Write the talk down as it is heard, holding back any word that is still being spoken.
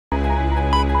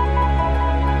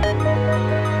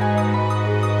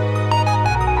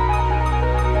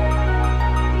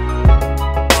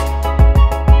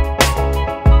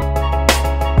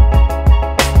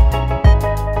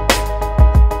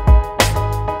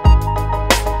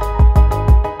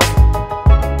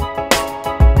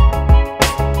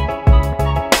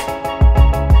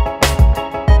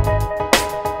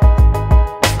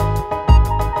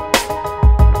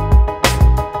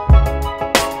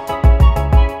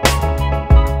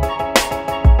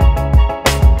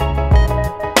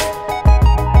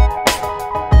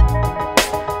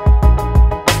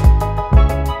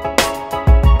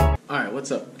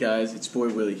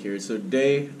here. So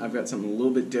today I've got something a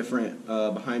little bit different.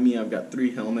 Behind me I've got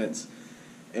 3 helmets,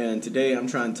 and today I'm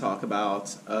trying to talk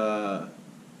about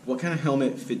what kind of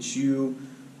helmet fits you,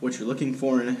 what you're looking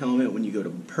for in a helmet when you go to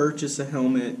purchase a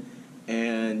helmet,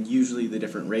 and usually the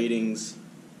different ratings.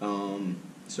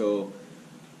 So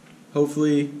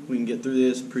hopefully we can get through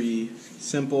this pretty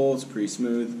simple, it's pretty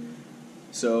smooth.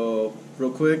 So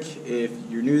real quick, if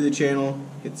you're new to the channel,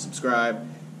 hit subscribe.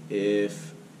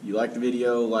 If you like the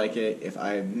video, like it. If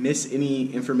I miss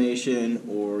any information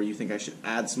or you think I should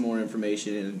add some more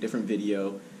information in a different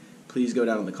video, please go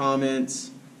down in the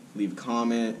comments, leave a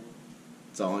comment.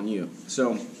 It's all on you.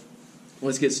 So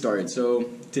let's get started. So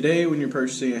today when you're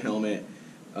purchasing a helmet,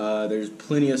 there's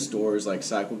plenty of stores like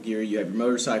Cycle Gear. You have your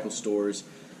motorcycle stores.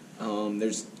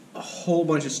 There's a whole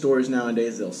bunch of stores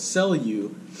nowadays that'll sell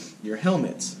you your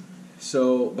helmets.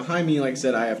 So behind me, like I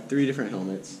said, I have 3 different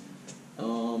helmets,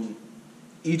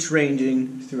 each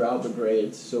ranging throughout the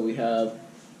grades. So we have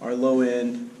our low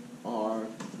end, our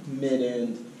mid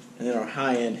end, and then our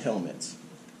high end helmets.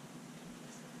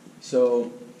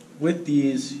 So with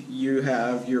these, you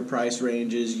have your price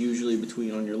ranges usually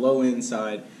between, on your low end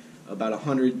side, about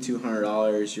 $100 to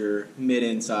 $200. Your mid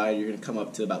end side, you're going to come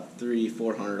up to about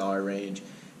 $300–400 range.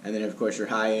 And then of course your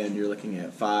high end, you're looking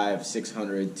at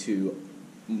 $500–600 to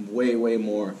way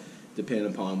more,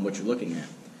 depending upon what you're looking at.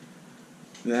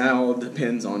 That all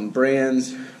depends on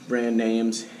brands, brand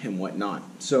names, and whatnot.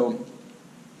 So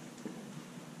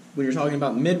when you're talking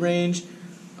about mid-range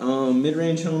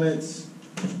helmets,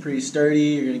 pretty sturdy.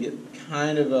 You're going to get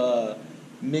kind of a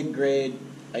mid-grade,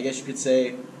 I guess you could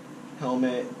say,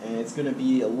 helmet, and it's going to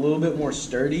be a little bit more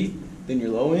sturdy than your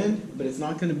low end, but it's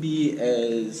not going to be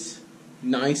as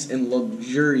nice and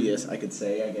luxurious, I could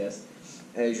say, I guess,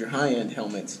 as your high-end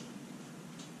helmets.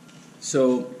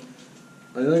 So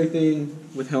another thing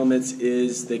with helmets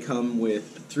is they come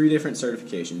with 3 different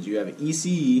certifications. You have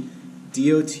ECE,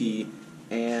 DOT,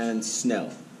 and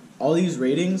SNEL. All these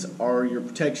ratings are your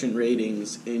protection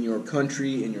ratings in your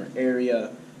country, in your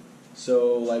area.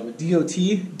 So like with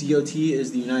DOT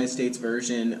is the United States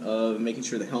version of making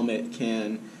sure the helmet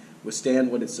can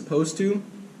withstand what it's supposed to.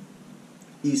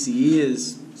 ECE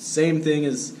is same thing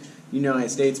as the United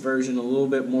States version, a little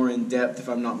bit more in depth if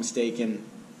I'm not mistaken,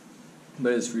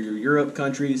 but it's for your Europe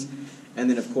countries. And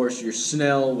then of course your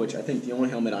SNEL, which I think the only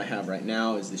helmet I have right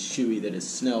now is the Shoei that is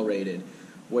SNEL rated,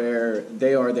 where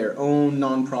they are their own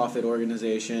non-profit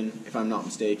organization, if I'm not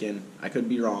mistaken. I could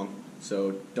be wrong,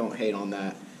 so don't hate on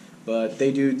that. But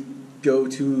they do go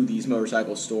to these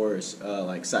motorcycle stores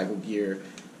like Cycle Gear,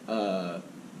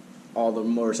 all the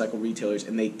motorcycle retailers,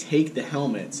 and they take the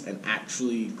helmets and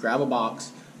actually grab a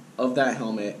box of that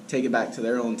helmet, take it back to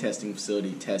their own testing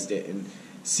facility, test it, and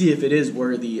see if it is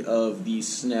worthy of the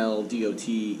SNEL, DOT,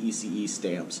 ECE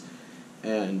stamps.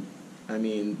 And I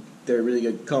mean, they're a really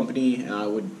good company, and I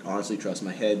would honestly trust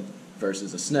my head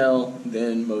versus a SNEL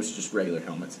than most just regular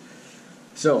helmets.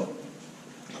 So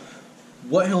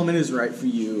what helmet is right for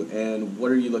you, and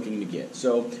what are you looking to get?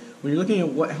 So when you're looking at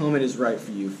what helmet is right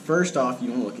for you, first off, you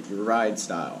want to look at your ride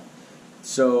style.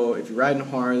 So if you're riding a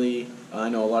Harley, I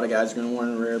know a lot of guys are going to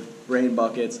want to wear rain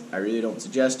buckets. I really don't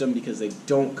suggest them because they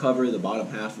don't cover the bottom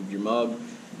half of your mug,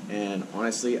 and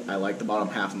honestly, I like the bottom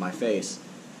half of my face.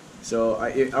 So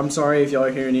I'm sorry if y'all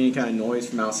are hearing any kind of noise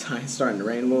from outside. It's starting to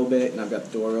rain a little bit, and I've got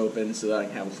the door open so that I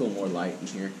can have a little more light in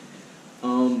here.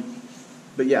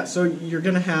 But yeah, so you're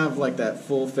going to have like that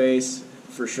full face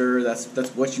for sure. That's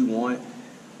what you want.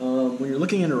 When you're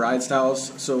looking into ride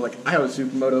styles, so like I have a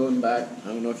Supermoto in the back. I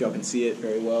don't know if y'all can see it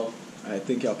very well. I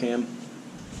think y'all can.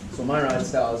 So my ride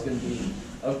style is going to be,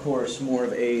 of course, more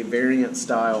of a variant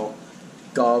style.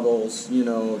 Goggles, you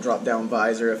know, drop down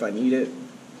visor if I need it.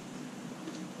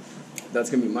 That's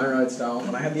going to be my ride style.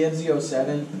 When I had the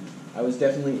FZ07, I was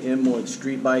definitely in more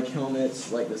street bike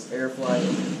helmets like this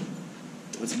Airflight.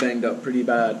 It's banged up pretty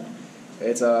bad.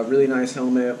 It's a really nice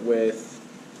helmet with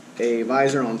a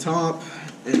visor on top,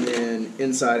 and then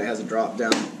inside it has a drop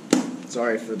down.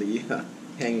 Sorry for the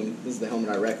hanging. This is the helmet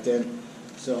I wrecked in.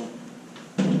 So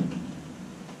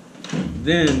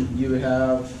then you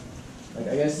have, like,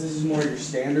 I guess this is more your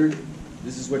standard.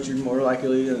 This is what you're more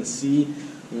likely going to see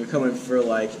when you're coming for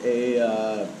like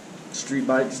a street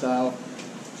bike style.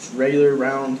 Just regular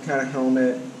round kind of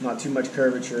helmet, not too much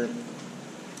curvature.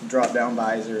 Drop down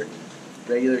visor,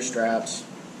 regular straps,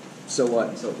 so what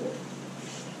and so forth.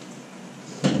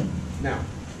 Now,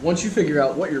 once you figure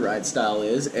out what your ride style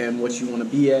is and what you want to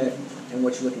be at and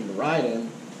what you're looking to ride in,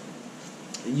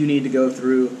 you need to go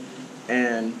through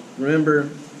and remember,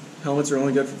 helmets are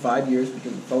only good for 5 years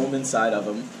because the foam inside of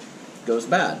them goes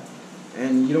bad.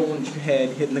 And you don't want your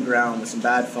head hitting the ground with some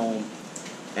bad foam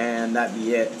and that'd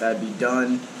be it. That'd be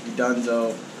done. Be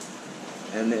donezo.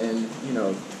 And then, you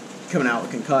know, coming out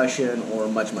with concussion or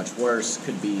much, much worse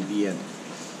could be the end.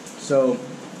 So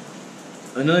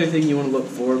another thing you want to look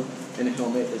for in a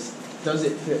helmet is, does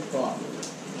it fit properly?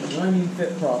 And when I mean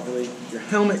fit properly, your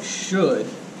helmet should,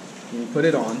 when you put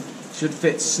it on, should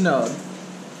fit snug,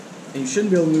 and you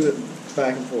shouldn't be able to move it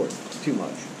back and forth too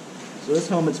much. So this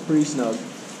helmet's pretty snug.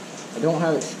 I don't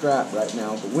have it strapped right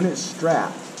now, but when it's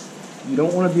strapped, you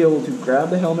don't want to be able to grab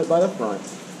the helmet by the front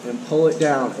and pull it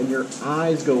down and your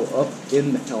eyes go up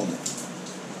in the helmet.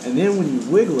 And then when you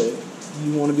wiggle it,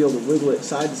 you want to be able to wiggle it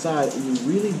side to side, and you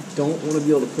really don't want to be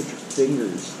able to put your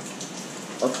fingers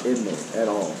up in there at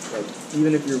all. Like,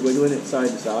 even if you're wiggling it side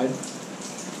to side,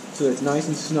 so it's nice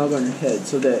and snug on your head,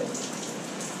 so that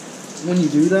when you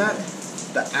do that,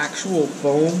 the actual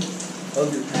foam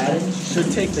of your padding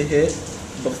should take the hit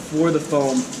before the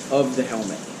foam of the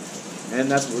helmet.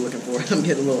 And that's what we're looking for. I'm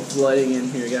getting a little flooding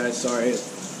in here, guys. Sorry, it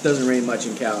doesn't rain much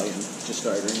in Cali, and it just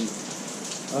started raining.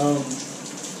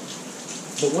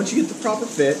 But once you get the proper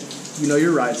fit, you know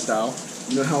your ride style,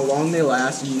 you know how long they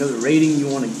last, and you know the rating you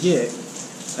want to get,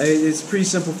 it's pretty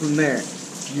simple from there.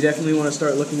 You definitely want to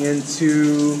start looking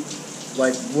into,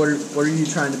 like, what are you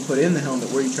trying to put in the helmet?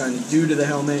 What are you trying to do to the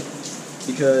helmet?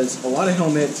 Because a lot of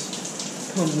helmets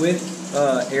come with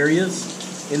areas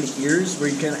in the ears where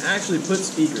you can actually put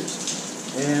speakers.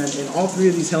 And in all three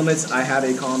of these helmets, I have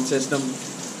a comm system.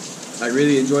 I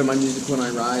really enjoy my music when I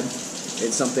ride.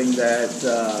 It's something that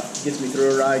gets me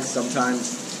through a ride.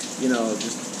 Sometimes, you know,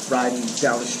 just riding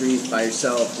down the street by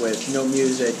yourself with no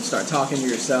music, you start talking to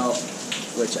yourself,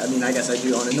 which, I mean, I guess I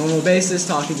do on a normal basis,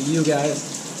 talking to you guys.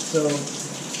 So,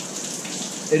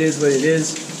 it is what it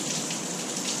is.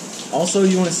 Also,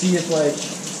 you want to see if, like,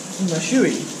 my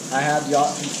shoey, I have the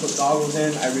option to put goggles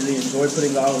in. I really enjoy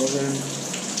putting goggles in,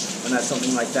 and that's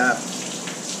something like that.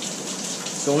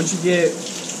 So once you get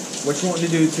what you want to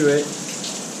do to it,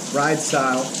 ride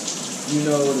style, you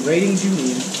know the ratings you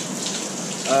need,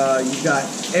 you've got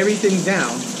everything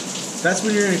down, that's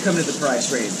when you're going to come to the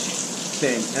price range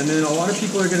thing. And then a lot of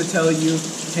people are going to tell you,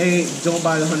 hey, don't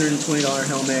buy the $120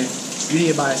 helmet, you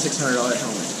need to buy a $600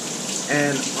 helmet.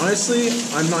 And honestly,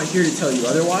 I'm not here to tell you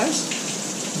otherwise,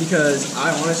 because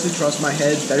I honestly trust my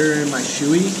head better in my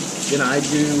shoey than I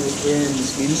do in the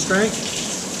speed and strength.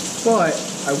 But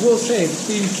I will say the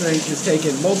speed and strength has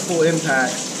taken multiple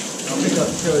impacts. I'll pick up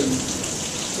and show you.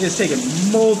 It has taken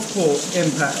multiple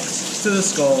impacts to the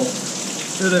skull,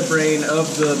 to the brain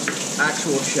of the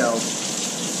actual shell,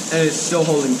 and it's still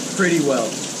holding pretty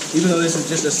well. Even though this is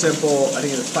just a simple, I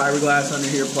think it's fiberglass under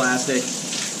here, plastic,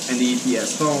 and the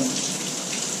EPS foam.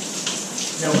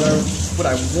 Now, would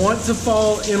I want to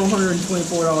fall in a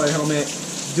 $124 helmet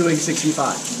doing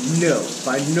 65? No,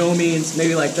 by no means.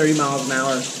 Maybe like 30 miles an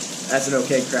hour. That's an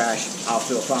okay crash. I'll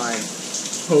feel fine.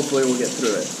 Hopefully we'll get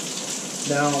through it.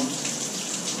 Now,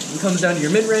 when it comes down to your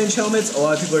mid-range helmets, a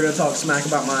lot of people are going to talk smack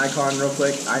about my Icon real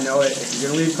quick. I know it. If you're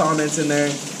going to leave comments in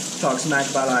there, talk smack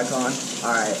about Icon.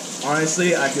 Alright,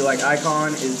 honestly, I feel like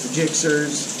Icon is the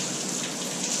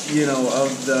Gixxers, you know,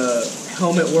 of the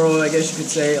helmet world, I guess you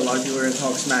could say. A lot of people are going to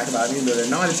talk smack about it, even though they're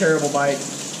not a terrible bike.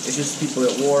 It's just people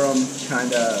that wore them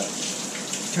kind of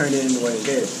turned it into what it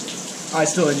did. I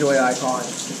still enjoy Icon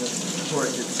because, of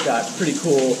course, it's got pretty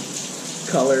cool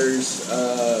colors,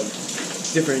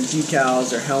 different decals.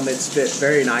 Their helmets fit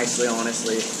very nicely,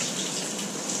 honestly.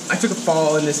 I took a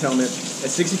fall in this helmet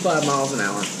at 65 miles an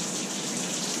hour,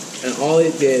 and all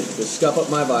it did was scuff up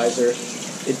my visor.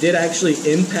 It did actually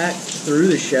impact through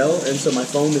the shell, and so my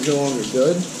foam is no longer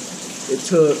good. It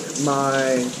took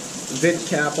my vent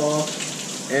cap off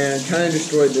and kind of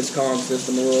destroyed this comm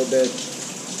system a little bit.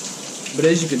 But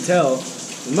as you can tell,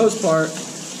 for the most part,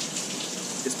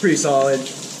 it's pretty solid.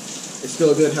 It's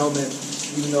still a good helmet,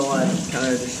 even though I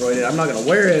kind of destroyed it. I'm not going to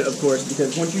wear it, of course,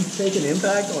 because once you take an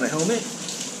impact on a helmet,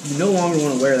 you no longer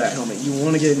want to wear that helmet. You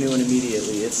want to get a new one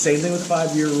immediately. It's the same thing with the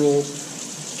 5-year rule,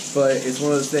 but it's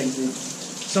one of those things.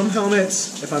 Some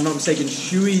helmets, if I'm not mistaken,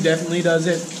 Shoei definitely does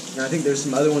it, and I think there's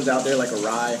some other ones out there like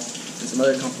Arai and some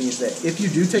other companies that if you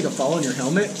do take a fall on your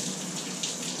helmet,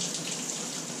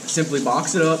 simply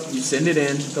box it up, you send it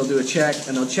in, they'll do a check,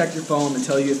 and they'll check your foam and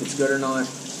tell you if it's good or not,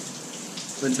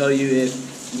 and tell you if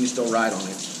you can still ride on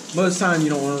it. Most of the time you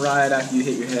don't want to ride after you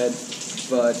hit your head,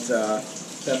 but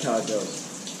that's how it goes.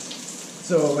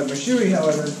 So like my Shoei,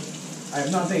 however, I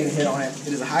have not taken a hit on it.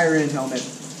 It is a higher end helmet.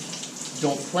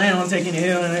 Don't plan on taking a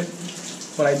hit on it,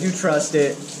 but I do trust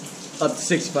it up to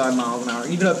 65 miles an hour,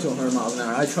 even up to 100 miles an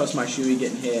hour. I trust my Shoei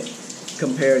getting hit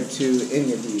compared to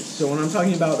any of these. So when I'm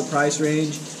talking about the price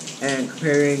range and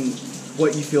comparing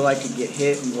what you feel like could get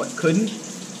hit and what couldn't,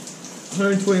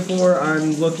 124,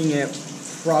 I'm looking at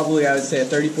probably, I would say, a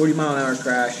 30-40 mile an hour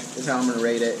crash is how I'm going to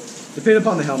rate it. Depending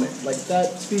upon the helmet. Like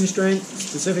that speed and strength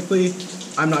specifically,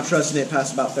 I'm not trusting it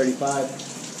past about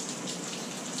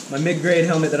 35. My mid-grade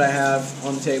helmet that I have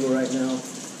on the table right now,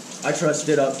 I trust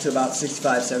it up to about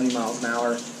 65, 70 miles an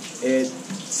hour. It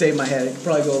saved my head. It could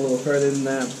probably go a little further than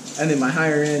that. And then my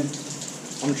higher end,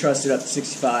 I'm going to trust it up to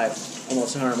 65,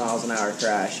 almost 100 miles an hour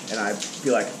crash, and I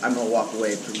feel like I'm going to walk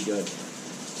away pretty good.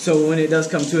 So when it does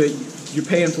come to it, you're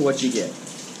paying for what you get,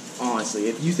 honestly.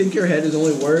 If you think your head is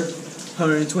only worth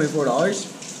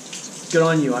 $124, good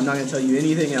on you. I'm not going to tell you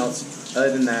anything else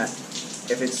other than that.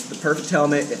 If it's the perfect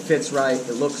helmet, it fits right,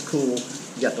 it looks cool,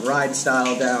 you got the ride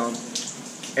style down,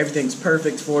 everything's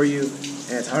perfect for you,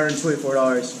 and it's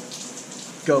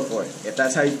 $124, go for it. If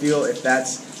that's how you feel, if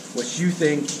that's what you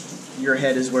think your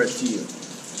head is worth to you.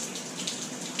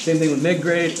 Same thing with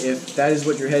mid-grade, if that is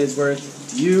what your head is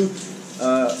worth to you.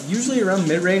 Usually around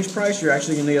mid-range price, you're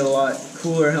actually going to get a lot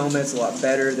cooler helmets, a lot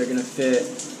better. They're going to fit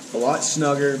a lot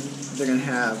snugger. They're going to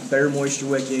have better moisture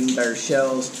wicking, better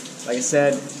shells. Like I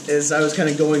said, as I was kind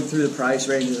of going through the price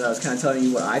ranges, I was kind of telling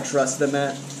you what I trust them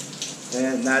at.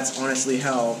 And that's honestly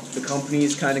how the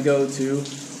companies kind of go too.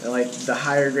 Like the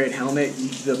higher grade helmet,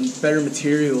 the better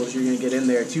materials you're going to get in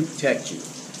there to protect you.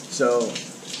 So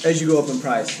as you go up in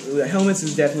price, the helmets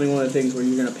is definitely one of the things where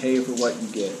you're going to pay for what you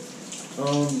get.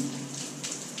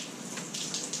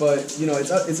 But you know,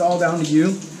 it's all down to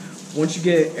you. Once you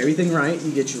get everything right,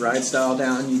 you get your ride style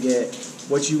down, you get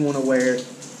what you want to wear,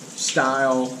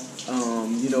 style.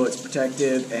 You know, it's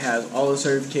protective. It has all the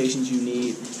certifications you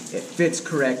need. It fits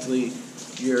correctly.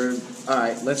 You're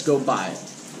alright. Let's go buy it.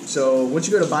 So once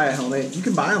you go to buy a helmet, you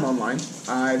can buy them online.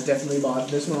 I've definitely bought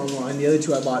this one online. The other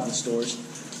two I bought in the stores.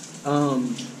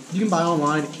 You can buy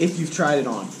online if you've tried it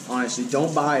on. Honestly,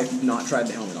 don't buy if you've not tried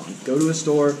the helmet on. Go to a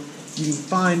store. You can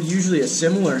find usually a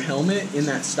similar helmet in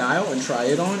that style and try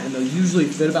it on, and they'll usually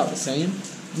fit about the same.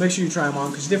 Make sure you try them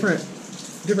on because different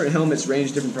helmets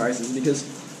range different prices. Because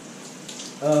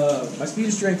my speed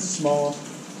and strength is small,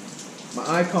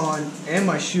 my Icon and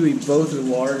my Shoei both are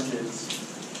larges,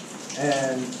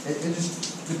 and it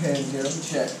just depends. Here, let me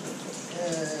check.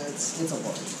 It's a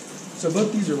large. So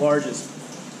both these are larges.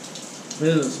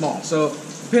 This is small. So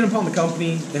depending upon the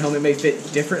company, the helmet may fit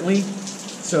differently.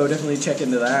 So definitely check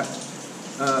into that.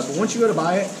 But once you go to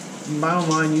buy it, you can buy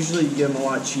online. Usually you get them a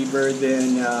lot cheaper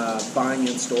than buying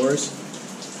in stores.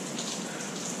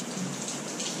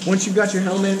 Once you've got your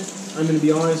helmet, I'm going to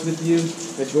be honest with you.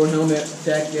 It's your helmet,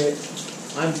 protect it.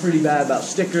 I'm pretty bad about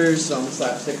stickers, so I'm going to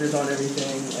slap stickers on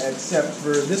everything. Except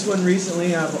for this one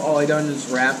recently, all I done is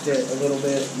wrapped it a little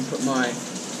bit and put my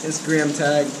Instagram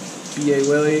tag, BA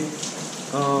Willie.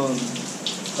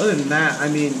 Other than that, I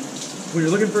mean, when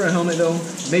you're looking for a helmet though,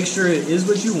 make sure it is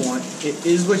what you want, it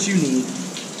is what you need,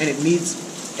 and it meets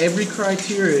every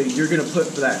criteria you're going to put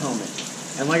for that helmet.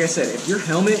 And like I said, if your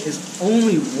helmet is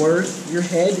only worth, your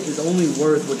head is only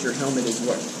worth what your helmet is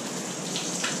worth.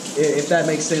 If that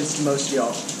makes sense to most of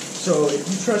y'all. So if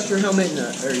you trust your helmet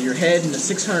or your head in a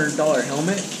 $600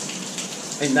 helmet,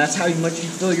 and that's how much you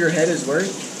feel your head is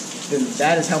worth, then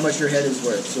that is how much your head is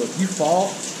worth. So if you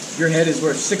fall, your head is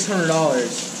worth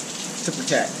 $600 to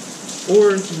protect.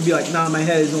 Or you can be like, nah, my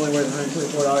head is only worth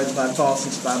 $124 if I fall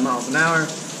 65 miles an hour.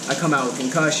 I come out with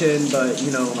concussion, but,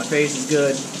 you know, my face is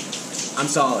good. I'm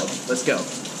solid. Let's go.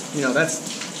 You know, that's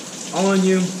all on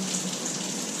you.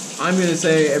 I'm going to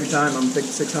say every time I'm going to pick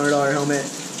a $600 helmet,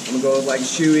 I'm going to go with like a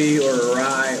Shoei or a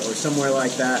Rai or somewhere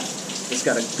like that. It's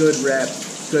got a good rep,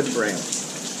 good brand.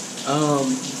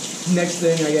 Next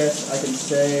thing I guess I can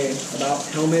say about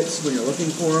helmets when you're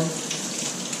looking for them.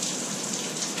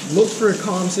 Look for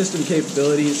comm system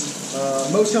capabilities.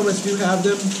 Most helmets do have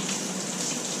them.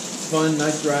 Fun,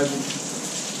 nice drive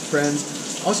with friends.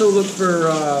 Also look for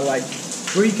like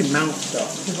where you can mount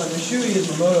stuff. Because like my Shoei is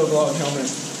a motovlog helmet,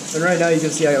 and right now you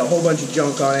can see I got a whole bunch of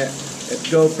junk on it. It's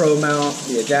GoPro mount,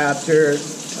 the adapter, a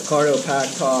cardio pack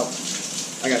top.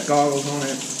 I got goggles on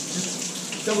it.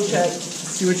 Just double check,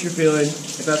 see what you're feeling.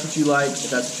 If that's what you like, if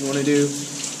that's what you want to do,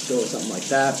 go with something like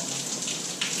that.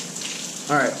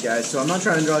 Alright guys, so I'm not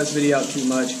trying to draw this video out too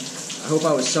much. I hope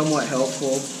I was somewhat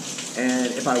helpful,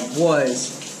 and if I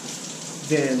was,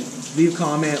 then leave a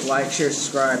comment, like, share,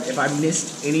 subscribe. If I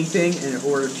missed anything,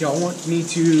 or if y'all want me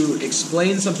to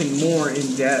explain something more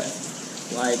in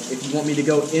depth, like if you want me to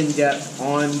go in depth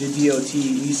on the DOT,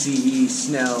 ECE,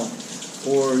 Snell,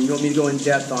 or you want me to go in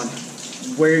depth on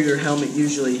where your helmet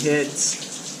usually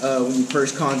hits when you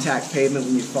first contact pavement,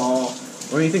 when you fall,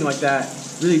 or anything like that,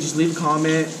 really just leave a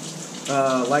comment.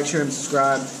 Like, share, and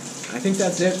subscribe. I think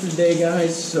that's it for today,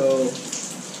 guys. So,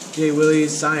 Jay Willie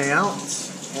signing out.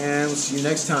 and we'll see you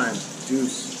next time.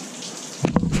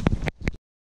 Deuce.